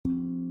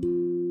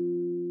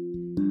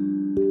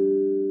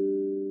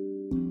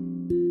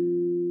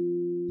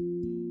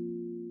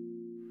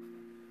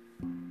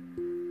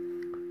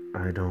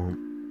I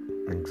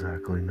don't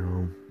exactly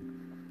know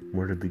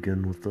where to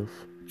begin with this.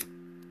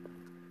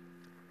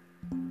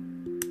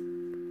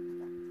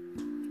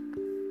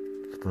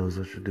 Suppose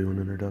I should do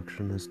an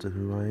introduction as to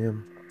who I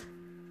am.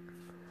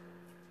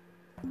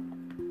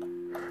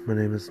 My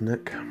name is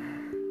Nick.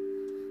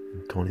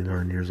 I'm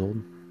 29 years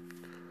old.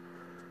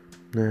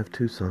 And I have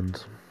 2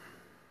 sons.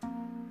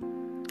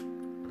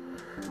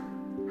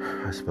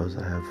 I suppose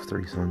I have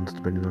 3 sons,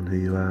 depending on who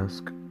you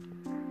ask.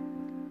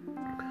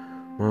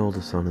 My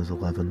oldest son is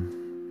 11.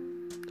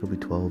 He'll be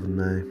 12 in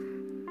May.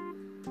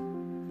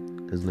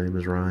 His name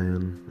is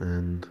Ryan,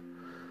 and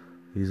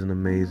he's an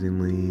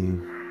amazingly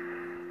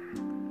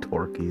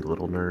dorky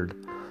little nerd.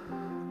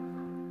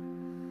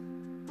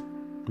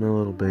 My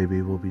little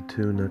baby will be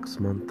 2 next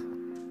month.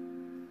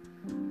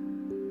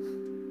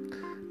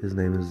 His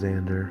name is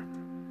Xander,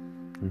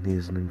 and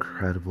he's an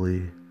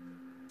incredibly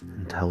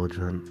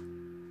intelligent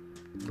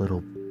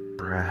little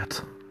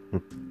brat.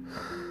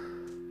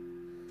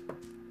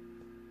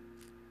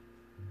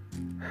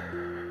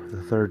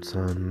 The third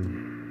son,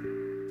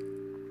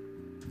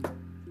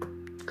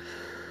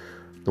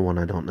 the one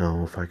I don't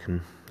know if I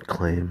can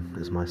claim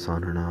is my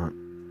son or not,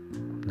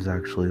 is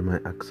actually my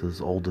ex's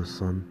oldest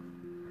son.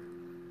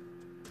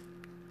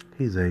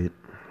 He's 8.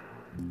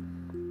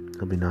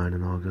 He'll be 9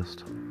 in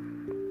August.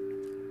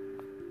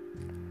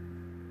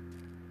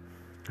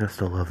 I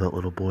still love that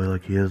little boy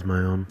like he is my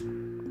own.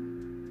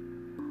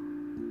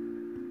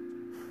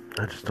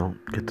 I just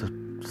don't get to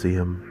see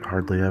him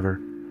hardly ever.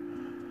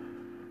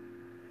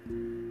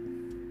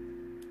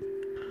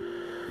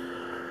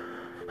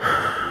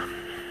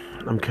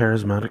 I'm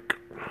charismatic.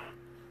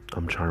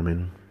 I'm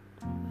charming.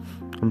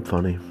 I'm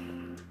funny.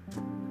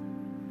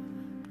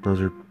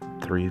 Those are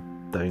 3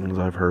 things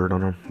I've heard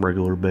on a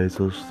regular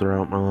basis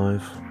throughout my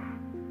life.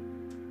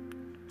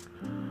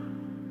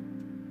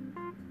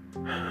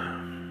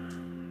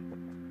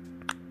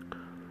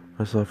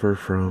 I suffer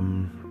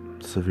from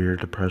severe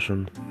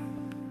depression.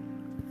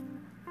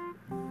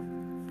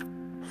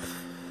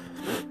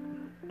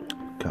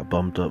 Got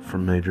bumped up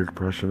from major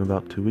depression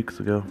about 2 weeks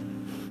ago.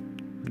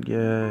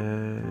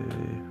 Yay.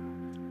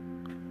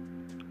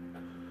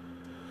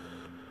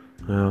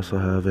 I also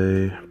have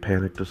a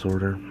panic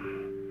disorder,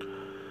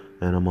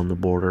 and I'm on the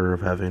border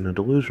of having a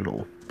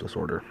delusional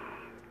disorder.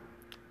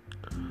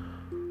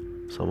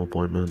 Some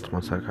appointments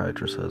my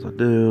psychiatrist says I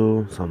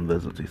do, some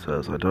visits he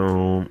says I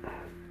don't.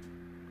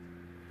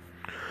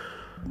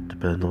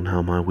 Depends on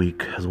how my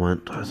week has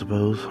went, I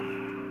suppose.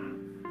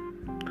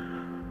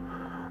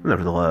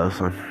 Nevertheless,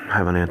 I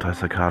have an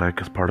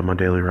antipsychotic as part of my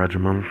daily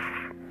regimen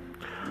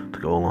to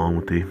go along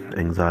with the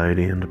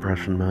anxiety and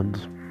depression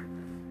meds.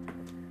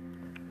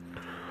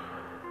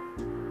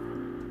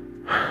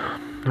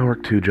 I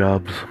work 2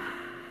 jobs.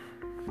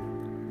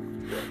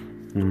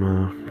 I'm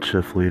a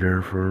shift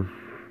leader for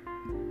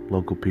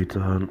local Pizza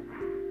Hut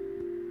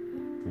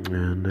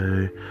and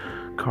a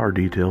car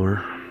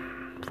detailer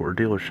for a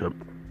dealership.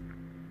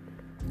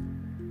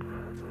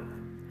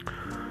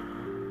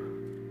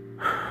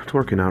 It's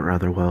working out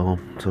rather well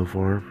so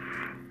far.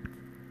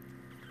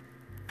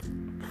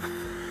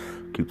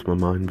 Keeps my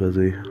mind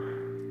busy.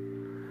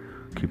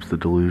 Keeps the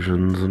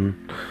delusions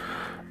and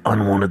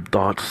unwanted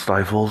thoughts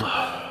stifled.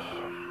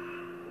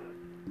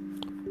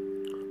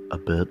 A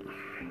bit.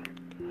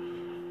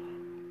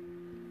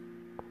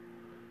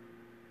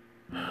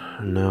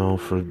 And now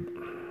for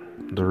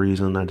the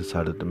reason I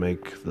decided to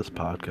make this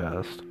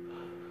podcast.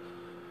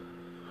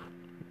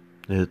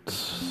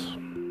 It's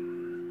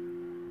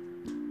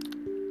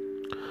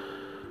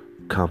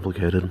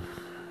complicated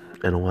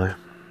in a way.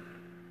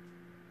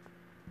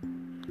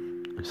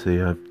 You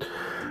see, I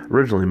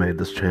originally made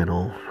this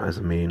channel as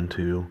a mean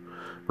to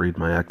read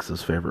my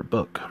ex's favorite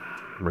book,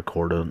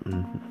 record it,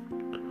 and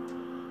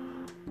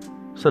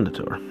send it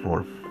to her,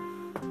 or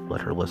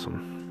let her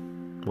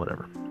listen,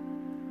 whatever.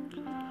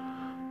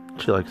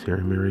 She likes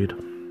hearing me read.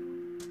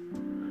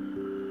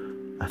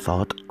 I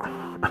thought.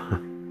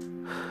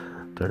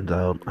 Turns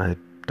out I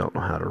don't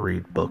know how to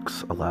read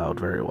books aloud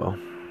very well.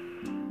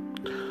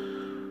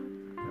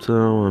 So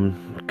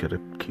I'm gonna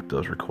keep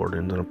those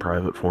recordings in a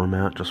private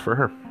format just for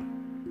her.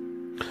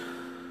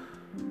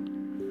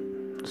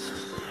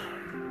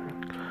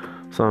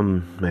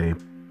 Some may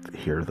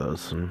hear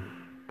this and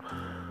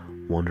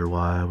wonder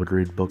why I would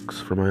read books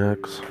for my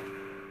ex.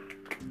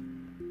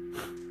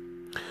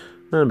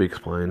 That'll be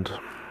explained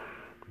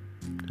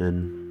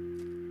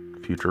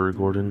in future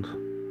recordings.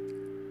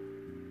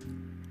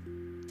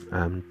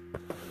 I'm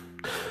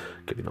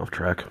getting off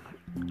track.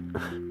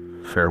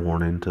 Fair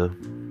warning to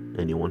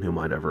anyone who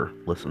might ever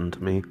listen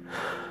to me.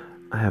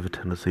 I have a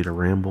tendency to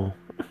ramble.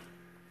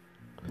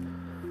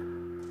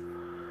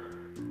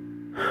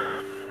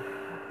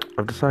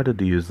 I've decided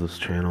to use this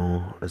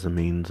channel as a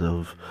means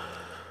of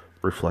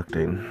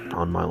reflecting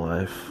on my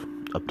life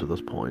up to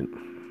this point.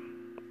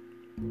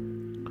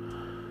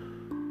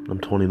 I'm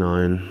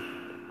 29,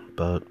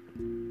 but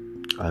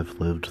I've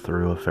lived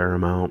through a fair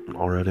amount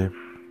already.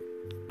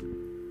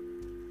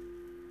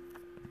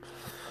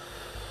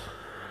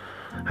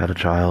 Had a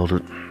child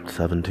at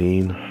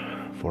 17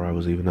 before I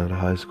was even out of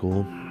high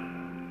school.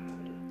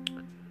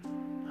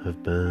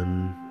 I've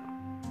been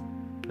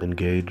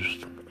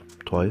engaged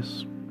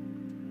twice,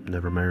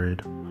 never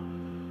married.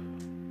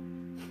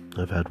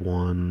 I've had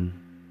one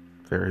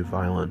very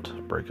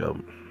violent breakup.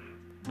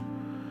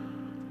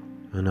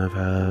 And I've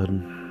had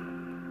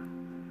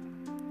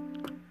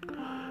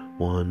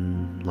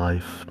one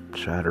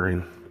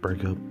life-shattering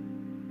breakup.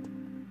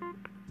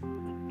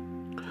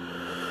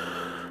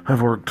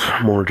 I've worked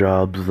more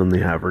jobs than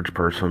the average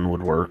person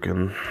would work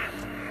in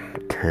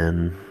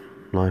 10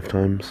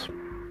 lifetimes.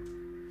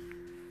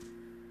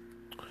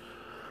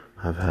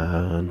 I've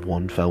had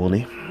one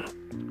felony.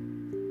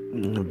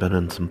 I've been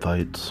in some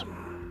fights.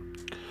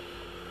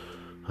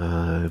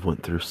 I've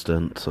went through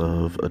stints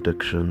of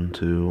addiction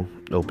to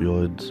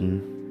opioids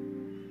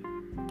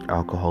and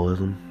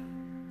alcoholism.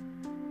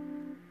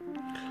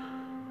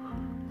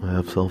 I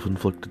have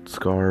self-inflicted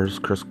scars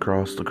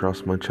crisscrossed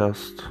across my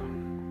chest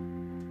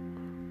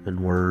and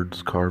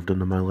words carved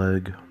into my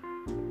leg.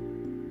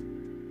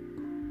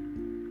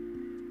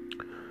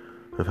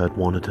 I've had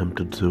one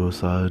attempted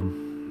suicide,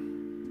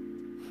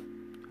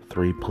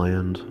 3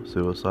 planned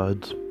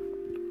suicides.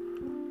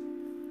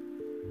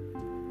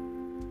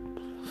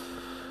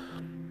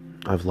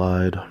 I've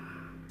lied,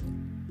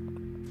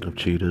 I've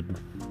cheated,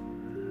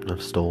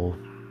 I've stole,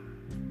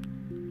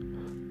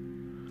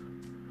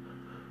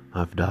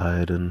 I've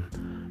died in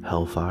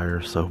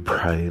hellfire so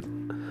bright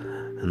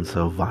and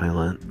so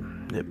violent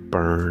it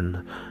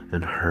burned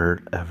and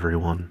hurt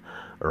everyone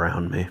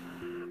around me.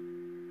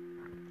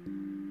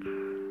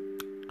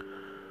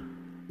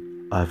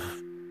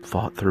 I've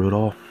fought through it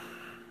all.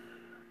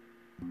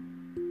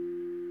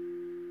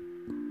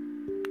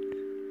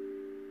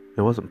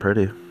 It wasn't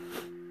pretty.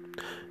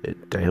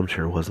 It damn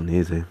sure wasn't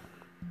easy.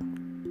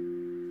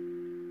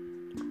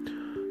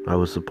 I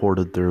was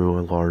supported through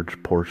a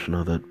large portion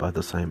of it by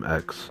the same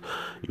ex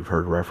you've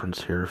heard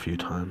referenced here a few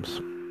times.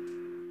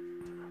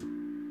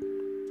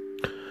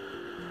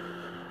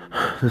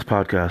 This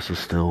podcast is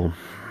still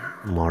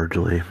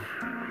largely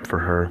for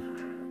her.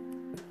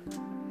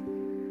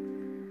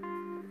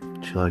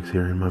 She likes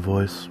hearing my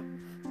voice.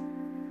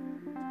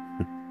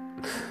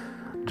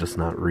 Just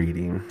not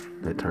reading,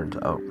 it turns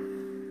out.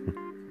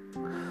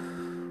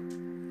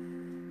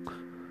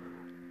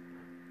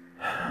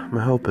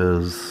 My hope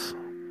is,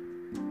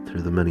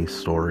 through the many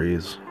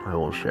stories I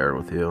will share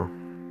with you,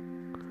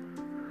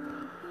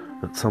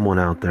 that someone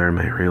out there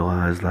may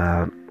realize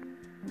that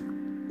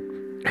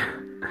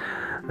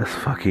as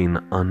fucking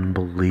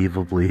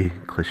unbelievably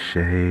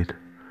cliched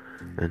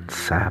and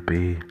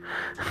sappy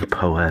and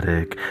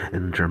poetic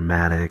and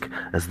dramatic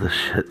as the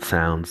shit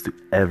sounds to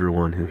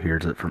everyone who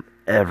hears it from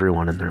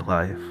everyone in their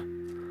life,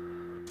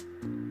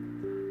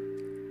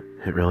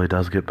 it really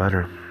does get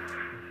better.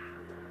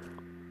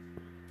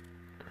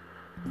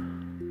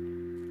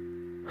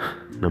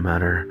 No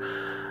matter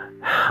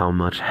how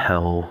much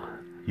hell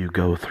you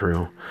go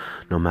through,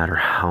 no matter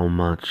how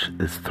much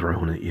is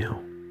thrown at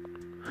you,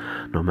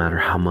 no matter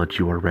how much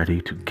you are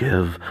ready to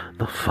give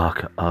the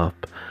fuck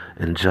up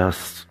and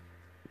just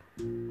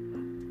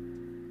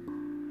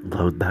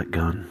load that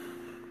gun,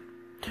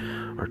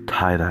 or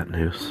tie that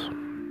noose,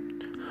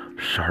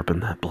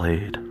 sharpen that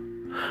blade,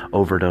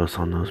 overdose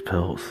on those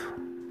pills.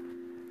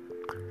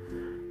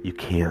 You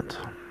can't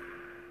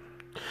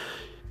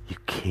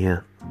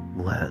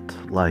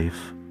let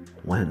life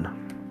win.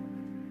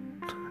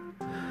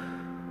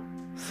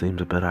 Seems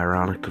a bit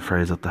ironic to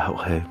phrase it that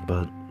way,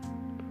 but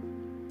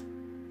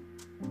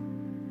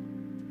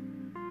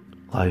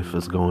life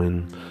is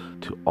going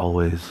to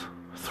always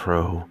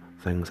throw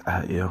things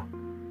at you.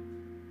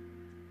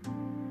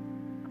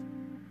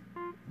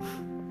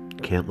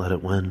 Can't let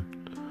it win.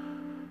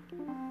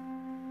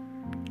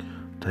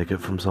 Take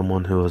it from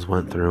someone who has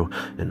went through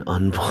an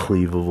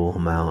unbelievable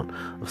amount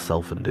of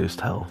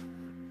self-induced hell.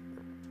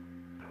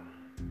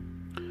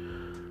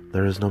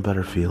 There is no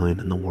better feeling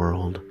in the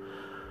world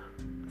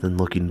than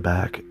looking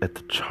back at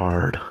the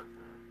charred,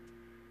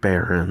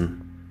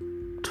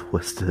 barren,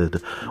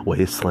 twisted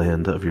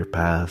wasteland of your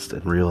past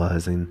and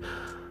realizing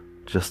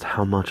just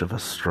how much of a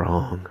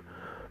strong,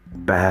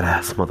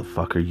 badass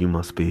motherfucker you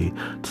must be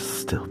to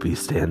still be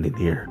standing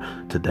here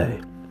today.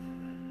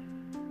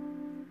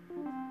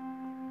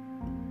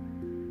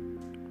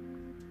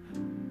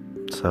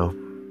 So,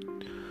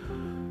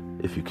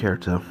 if you care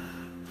to,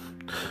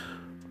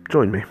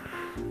 join me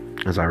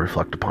as I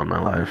reflect upon my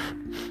life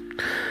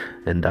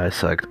and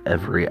dissect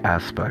every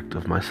aspect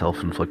of my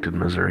self-inflicted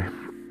misery.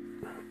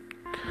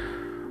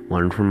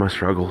 Learn from my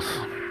struggles.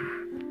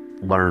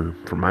 Learn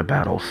from my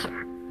battles.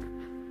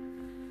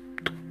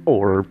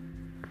 Or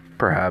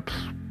perhaps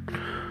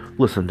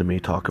listen to me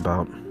talk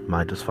about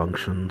my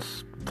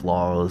dysfunctions,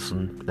 flaws,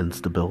 and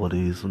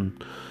instabilities,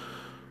 and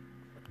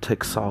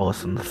take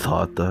solace in the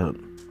thought that,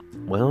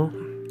 well,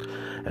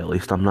 at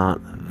least I'm not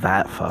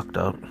that fucked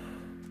up.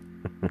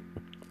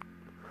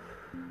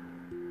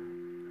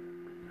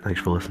 Thanks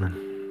for listening,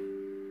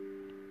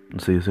 and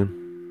see you soon.